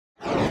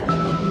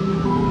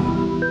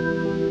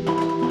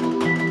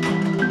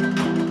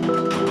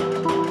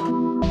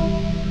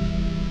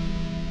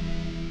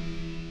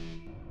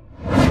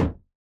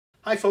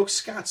Hi folks,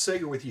 Scott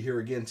Sager with you here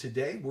again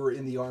today. We're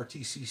in the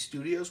RTC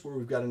studios where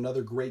we've got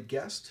another great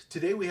guest.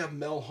 Today we have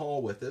Mel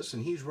Hall with us,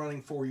 and he's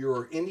running for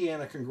your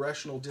Indiana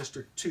Congressional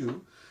District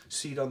 2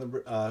 seat on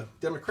the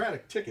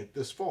Democratic ticket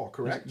this fall,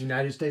 correct?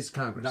 United States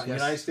Congress, yes.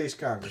 United States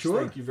Congress, Sure.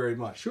 Thank you very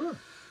much. Sure.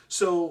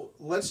 So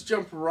let's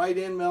jump right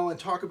in, Mel, and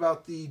talk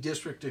about the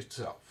district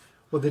itself.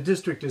 Well, the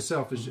district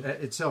itself,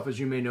 as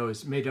you may know,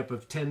 is made up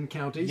of 10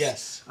 counties.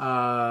 Yes.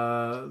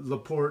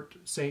 LaPorte,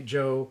 St.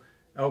 Joe,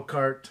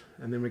 Elkhart,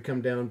 and then we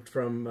come down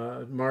from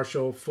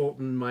Marshall,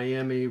 Fulton,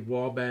 Miami,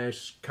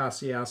 Wabash,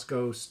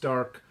 Kosciuszko,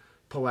 Stark,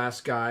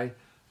 Pulaski,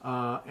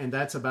 and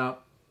that's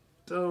about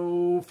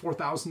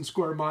 4,000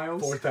 square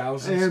miles.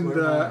 4,000 and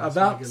square miles.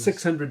 about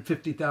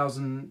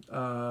 650,000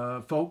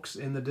 folks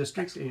in the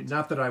district. Excellent.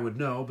 Not that I would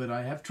know, but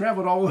I have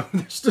traveled all over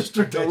this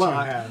district a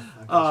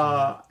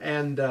lot.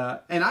 And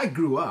I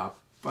grew up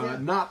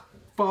not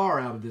far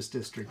out of this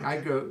district.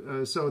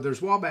 Okay. So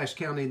there's Wabash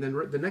County, and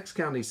then the next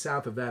county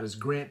south of that is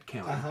Grant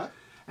County.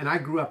 And I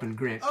grew up in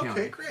Grant County.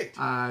 Okay, great.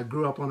 I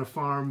grew up on a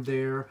farm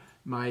there.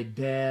 My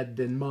dad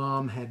and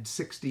mom had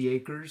 60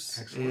 acres.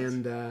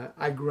 Excellent. And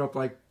I grew up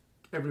like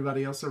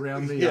everybody else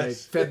around me.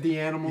 Yes. I fed the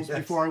animals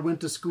before I went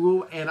to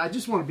school. And I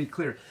just want to be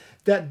clear,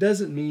 that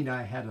doesn't mean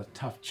I had a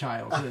tough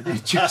childhood.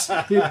 It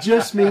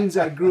just means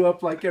I grew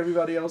up like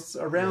everybody else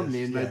around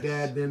me. And my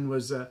dad then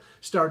was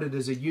started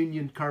as a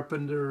union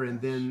carpenter,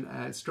 and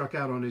then struck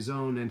out on his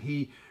own, and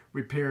he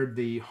repaired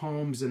the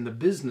homes and the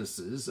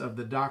businesses of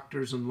the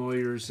doctors and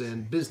lawyers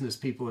and business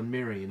people in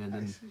Marion. And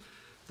in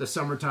the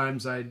summer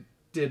times, I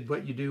did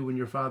what you do when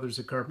your father's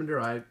a carpenter.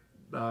 I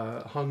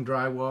hung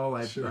drywall,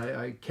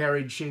 I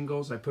carried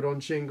shingles, I put on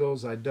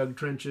shingles, I dug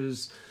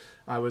trenches,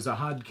 I was a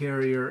hod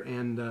carrier,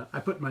 and I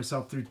put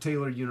myself through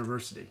Taylor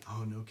University.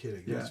 Oh, no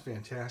kidding. That's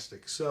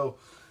fantastic. So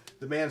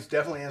the man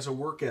definitely has a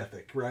work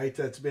ethic, right?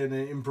 That's been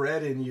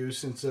inbred in you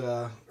since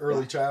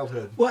early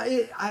childhood. Well,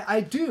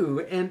 I do,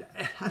 and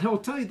I'll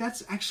tell you,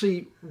 that's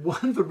actually one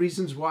of the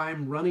reasons why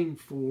I'm running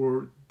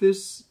for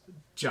this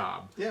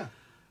job. Yeah.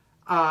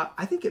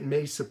 I think it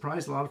may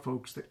surprise a lot of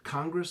folks that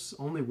Congress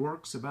only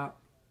works about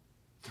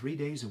 3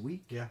 days a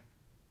week. Yeah.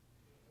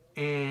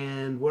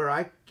 And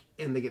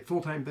they get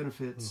full-time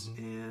benefits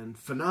and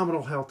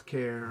phenomenal health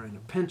care and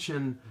a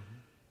pension.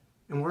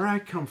 And where I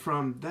come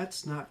from,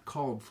 that's not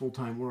called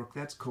full-time work.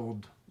 That's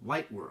called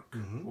light work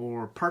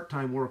or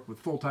part-time work with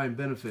full-time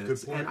benefits.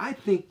 Good point. And I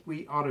think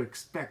we ought to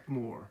expect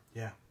more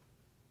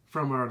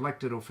from our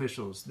elected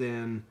officials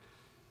than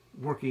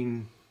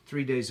working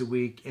 3 days a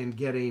week and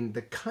getting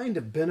the kind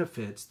of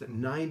benefits that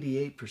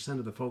 98%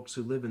 of the folks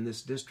who live in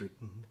this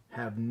district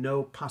have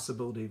no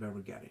possibility of ever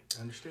getting.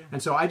 I understand.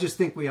 And so I just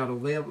think we ought to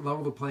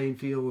level the playing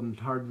field and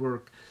hard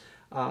work.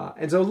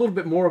 And so a little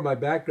bit more of my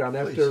background.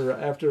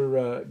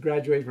 After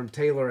graduating from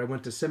Taylor, I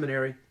went to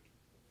seminary.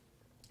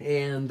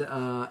 And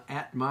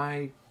at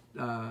my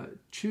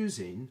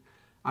choosing,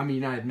 I'm a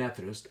United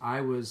Methodist.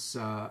 I was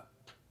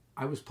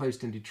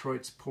placed in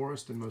Detroit's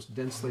poorest and most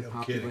densely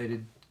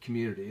populated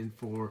community. And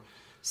for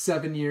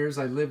 7 years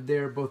I lived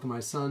there. Both of my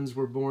sons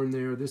were born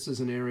there. This is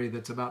an area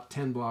that's about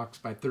 10 blocks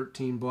by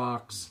 13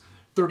 blocks,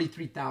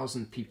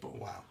 33,000 people.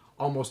 Wow.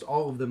 Almost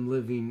all of them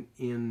living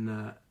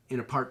in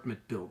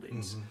apartment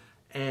buildings.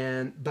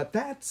 But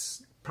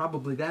that's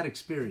probably that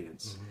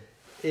experience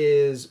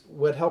is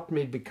what helped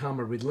me become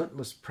a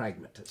relentless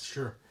pragmatist.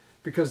 Sure.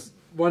 Because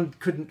one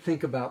couldn't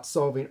think about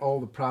solving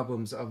all the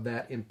problems of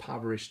that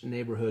impoverished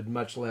neighborhood,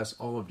 much less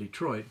all of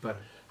Detroit. But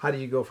how do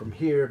you go from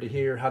here to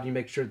here? How do you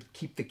make sure to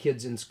keep the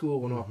kids in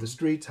school and off the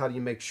streets? How do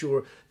you make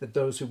sure that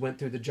those who went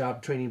through the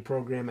job training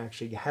program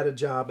actually had a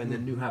job and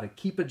then knew how to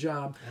keep a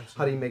job? Absolutely.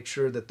 How do you make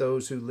sure that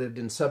those who lived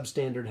in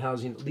substandard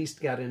housing at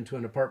least got into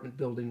an apartment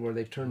building where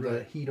they turned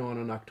the heat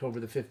on October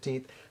the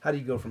 15th? How do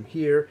you go from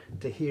here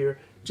to here?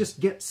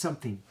 Just get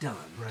something done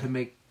to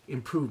make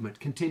improvement,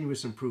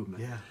 continuous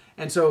improvement. Yeah.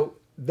 And so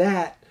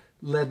that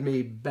led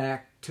me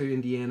back to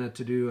Indiana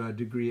to do a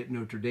degree at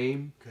Notre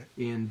Dame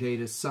in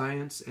data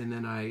science, and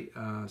then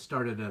I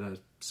started at a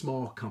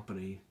small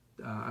company.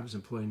 I was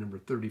employee number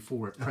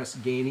 34 at Press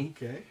Ganey,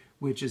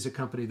 which is a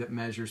company that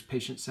measures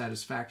patient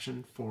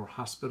satisfaction for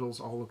hospitals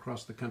all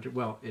across the country.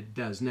 Well, it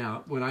does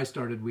now. When I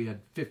started, we had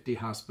 50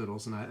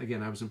 hospitals, and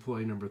I was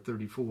employee number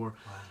 34. Wow.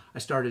 I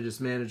started as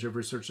manager of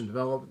research and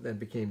development, then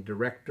became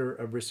director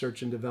of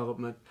research and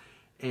development,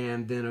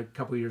 and then a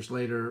couple of years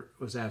later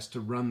was asked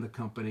to run the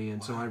company,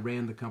 and so I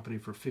ran the company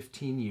for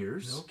 15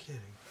 years. No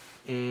kidding.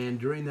 And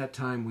during that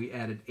time, we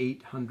added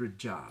 800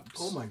 jobs.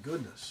 Oh my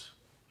goodness.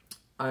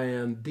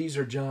 And these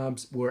are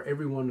jobs where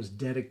everyone was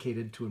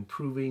dedicated to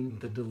improving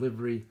the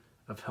delivery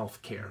of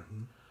health care.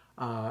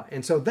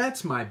 And so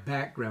that's my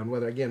background,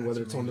 whether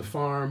it's on the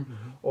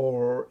farm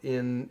or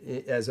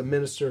as a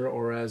minister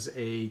or as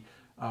a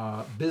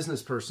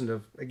business person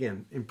of,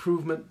 again,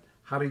 improvement,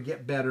 how to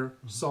get better,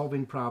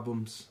 solving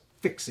problems,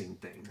 fixing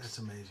things. That's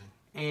amazing.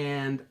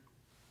 And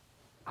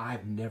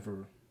I've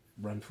never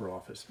run for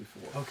office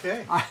before.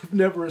 Okay. I've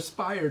never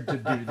aspired to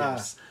do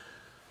this.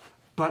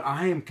 But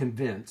I am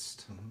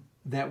convinced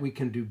that we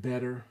can do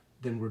better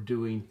than we're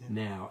doing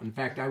now. In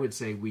fact, I would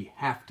say we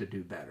have to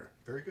do better.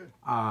 Very good.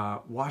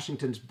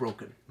 Washington's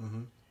broken.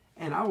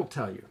 And I will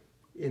tell you,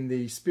 in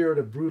the spirit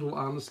of brutal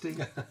honesty,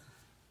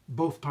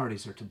 both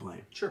parties are to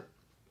blame. Sure.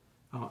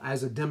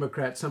 As a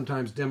Democrat,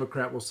 sometimes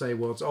Democrat will say,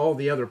 well, it's all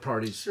the other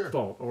party's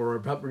fault. Or a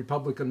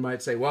Republican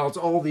might say, well, it's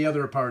all the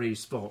other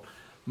party's fault.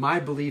 My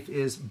belief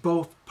is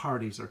both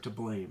parties are to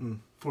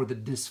blame for the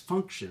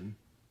dysfunction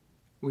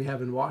we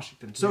have in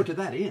Washington. So to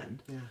that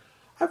end,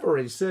 I've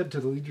already said to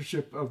the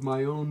leadership of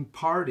my own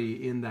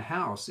party in the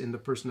House, in the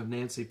person of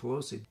Nancy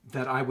Pelosi,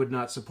 that I would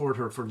not support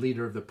her for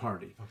leader of the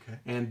party. Okay.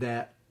 And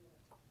that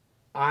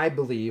I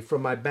believe,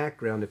 from my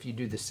background, if you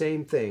do the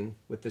same thing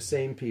with the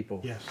same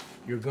people,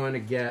 you're going to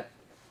get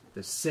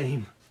the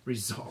same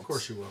results. Of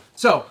course you will.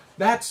 So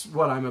that's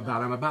what I'm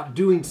about. I'm about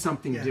doing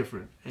something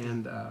different.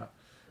 And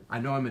I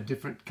know I'm a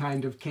different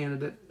kind of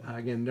candidate.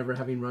 Again, never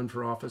having run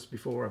for office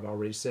before. I've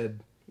already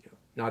said,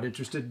 not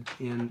interested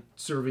in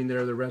serving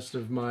there the rest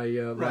of my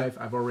life.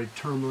 I've already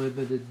term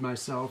limited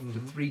myself to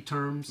 3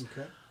 terms.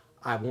 Okay.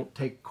 I won't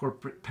take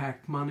corporate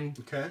PAC money.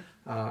 Okay.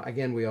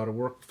 Again, we ought to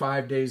work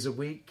 5 days a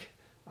week.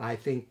 I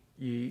think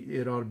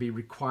it ought to be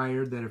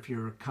required that if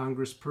you're a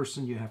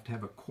congressperson, you have to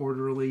have a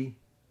quarterly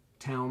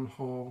town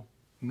hall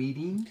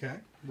meeting. Okay.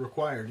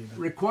 Required even.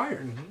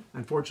 Required.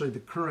 Unfortunately,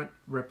 the current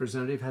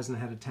representative hasn't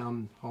had a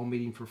town hall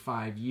meeting for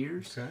 5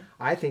 years. Okay.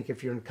 I think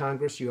if you're in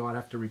Congress, you ought to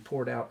have to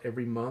report out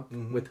every month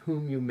with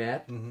whom you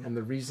met and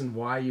the reason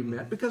why you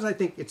met, because I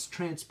think it's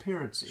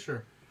transparency.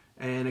 Sure.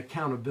 And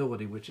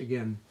accountability, which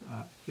again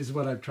is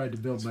what I've tried to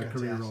build my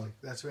career on.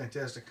 That's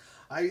fantastic.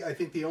 I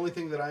think the only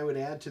thing that I would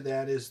add to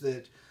that is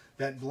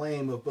that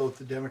blame of both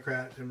the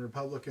Democrat and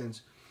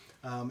Republicans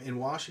in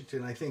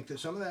Washington, I think that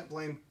some of that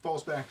blame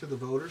falls back to the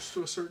voters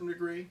to a certain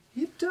degree.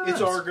 It does.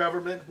 It's our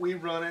government. We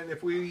run it.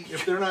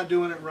 If they're not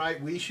doing it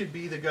right, we should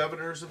be the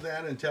governors of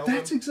that and tell them.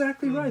 That's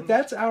exactly right.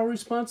 That's our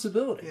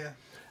responsibility. Yeah.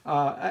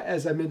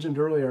 As I mentioned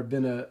earlier, I've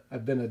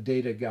been a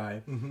data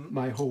guy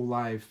my whole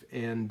life,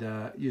 and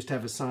used to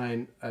have a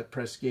sign at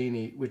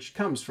Prescani, which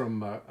comes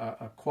from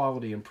a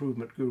quality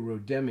improvement guru,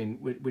 Deming,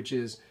 which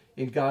is,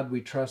 "In God we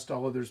trust,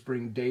 all others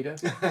bring data."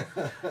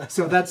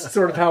 So that's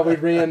sort of how we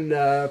ran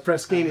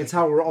Prescani. It's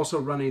how we're also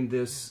running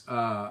this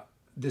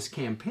this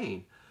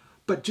campaign.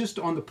 But just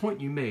on the point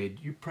you made,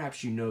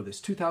 perhaps you know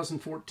this,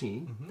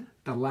 2014,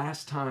 the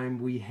last time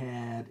we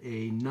had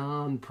a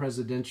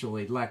non-presidential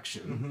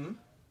election,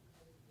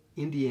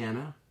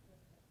 Indiana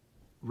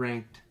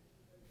ranked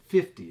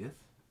 50th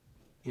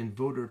in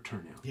voter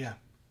turnout. Yeah.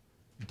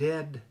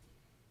 Dead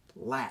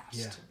last.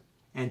 Yeah.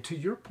 And to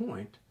your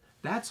point,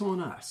 that's on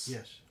us.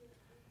 Yes.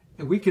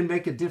 And we can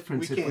make a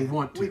difference if we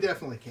want to. We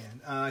definitely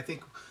can. I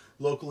think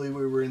locally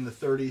we were in the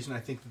 30s, and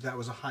I think that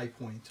was a high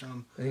point. I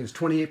think it was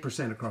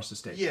 28% across the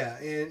state. Yeah,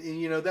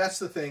 and that's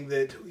the thing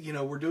that,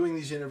 we're doing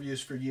these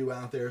interviews for you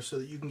out there so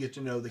that you can get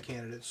to know the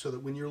candidates, so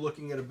that when you're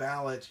looking at a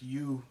ballot,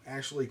 you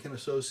actually can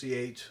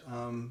associate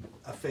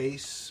a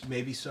face,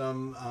 maybe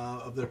some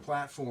of their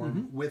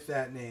platform with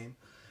that name.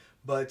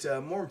 But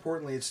more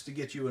importantly, it's to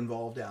get you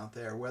involved out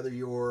there, whether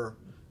you're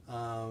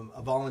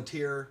a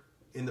volunteer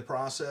in the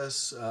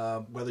process,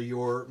 whether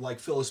you're like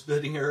Phyllis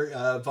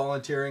Bittinger,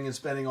 volunteering and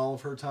spending all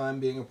of her time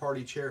being a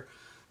party chair.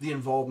 The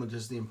involvement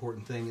is the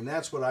important thing, and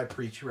that's what I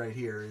preach right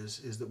here,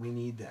 is that we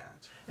need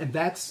that. And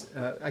that's,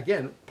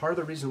 again, part of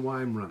the reason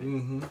why I'm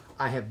running.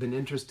 I have been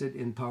interested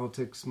in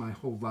politics my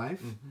whole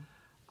life.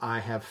 I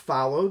have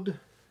followed,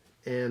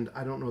 and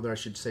I don't know that I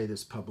should say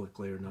this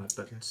publicly or not,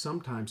 but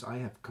sometimes I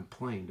have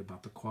complained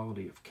about the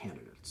quality of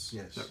candidates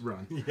that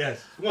run.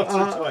 Yes, once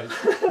or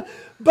twice.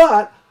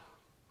 But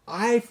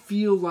I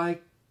feel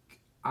like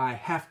I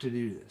have to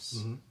do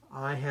this.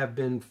 I have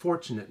been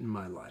fortunate in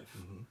my life.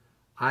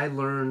 I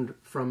learned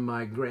from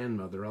my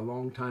grandmother a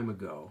long time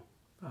ago,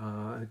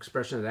 an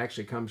expression that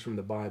actually comes from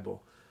the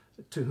Bible,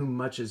 "To whom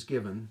much is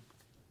given,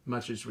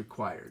 much is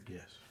required."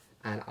 Yes.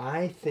 And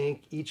I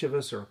think each of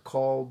us are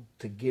called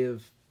to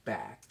give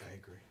back. I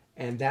agree.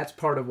 And that's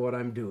part of what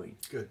I'm doing.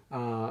 Good.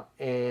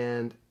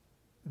 And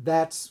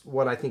that's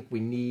what I think we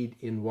need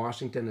in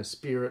Washington, a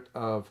spirit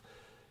of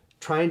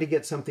trying to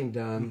get something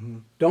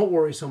done. Don't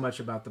worry so much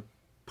about the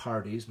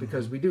parties,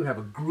 because we do have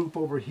a group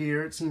over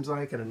here, it seems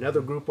like, and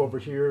another group over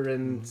here,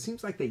 and it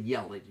seems like they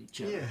yell at each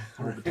other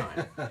all the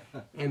time.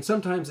 And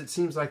sometimes it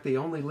seems like they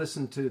only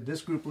listen to,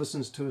 this group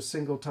listens to a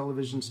single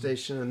television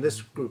station, and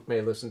this group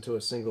may listen to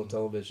a single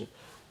television.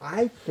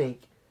 I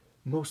think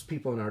most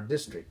people in our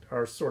district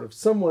are sort of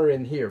somewhere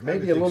in here,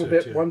 maybe a little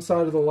bit one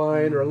side of the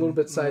line or a little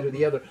bit side of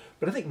the other,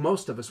 but I think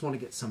most of us want to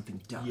get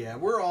something done. Yeah,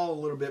 we're all a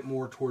little bit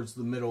more towards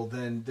the middle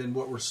than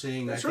what we're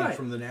seeing, I think,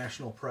 from the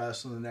national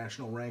press and the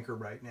national ranker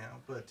right now.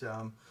 But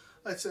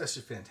that's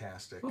just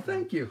fantastic. Well,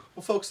 thank you.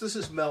 Well, folks, this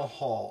is Mel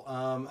Hall,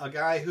 a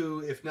guy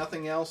who, if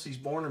nothing else, he's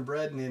born and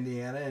bred in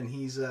Indiana, and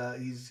he's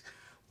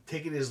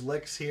taken his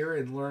licks here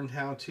and learned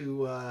how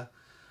to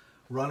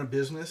run a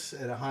business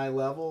at a high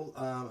level.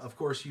 Of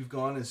course, you've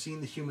gone and seen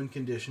the human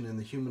condition and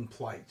the human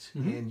plight,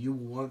 and you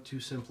want to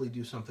simply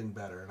do something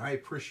better. And I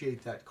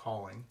appreciate that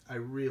calling. I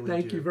really do.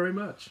 Thank you very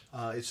much.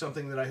 It's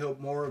something that I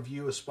hope more of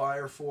you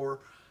aspire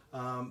for.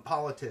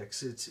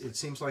 politics. It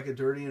seems like a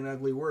dirty and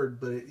ugly word,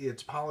 but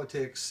it's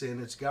politics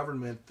and it's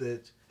government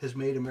that has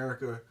made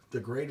America the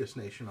greatest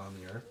nation on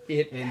the earth.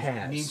 It and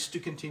has. Needs to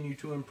continue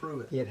to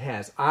improve it. It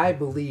has. I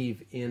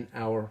believe in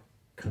our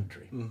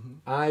country. Mm-hmm.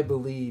 I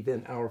believe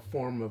in our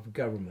form of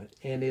government,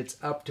 and it's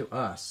up to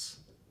us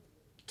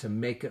to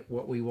make it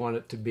what we want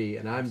it to be,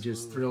 and I'm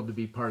just thrilled to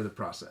be part of the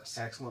process.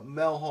 Excellent.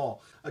 Mel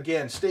Hall.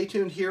 Again, stay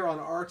tuned here on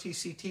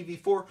RTC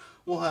TV4.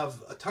 We'll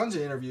have tons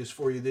of interviews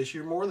for you this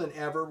year, more than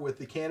ever, with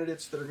the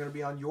candidates that are going to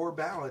be on your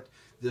ballot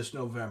this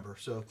November.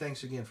 So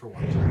thanks again for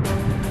watching.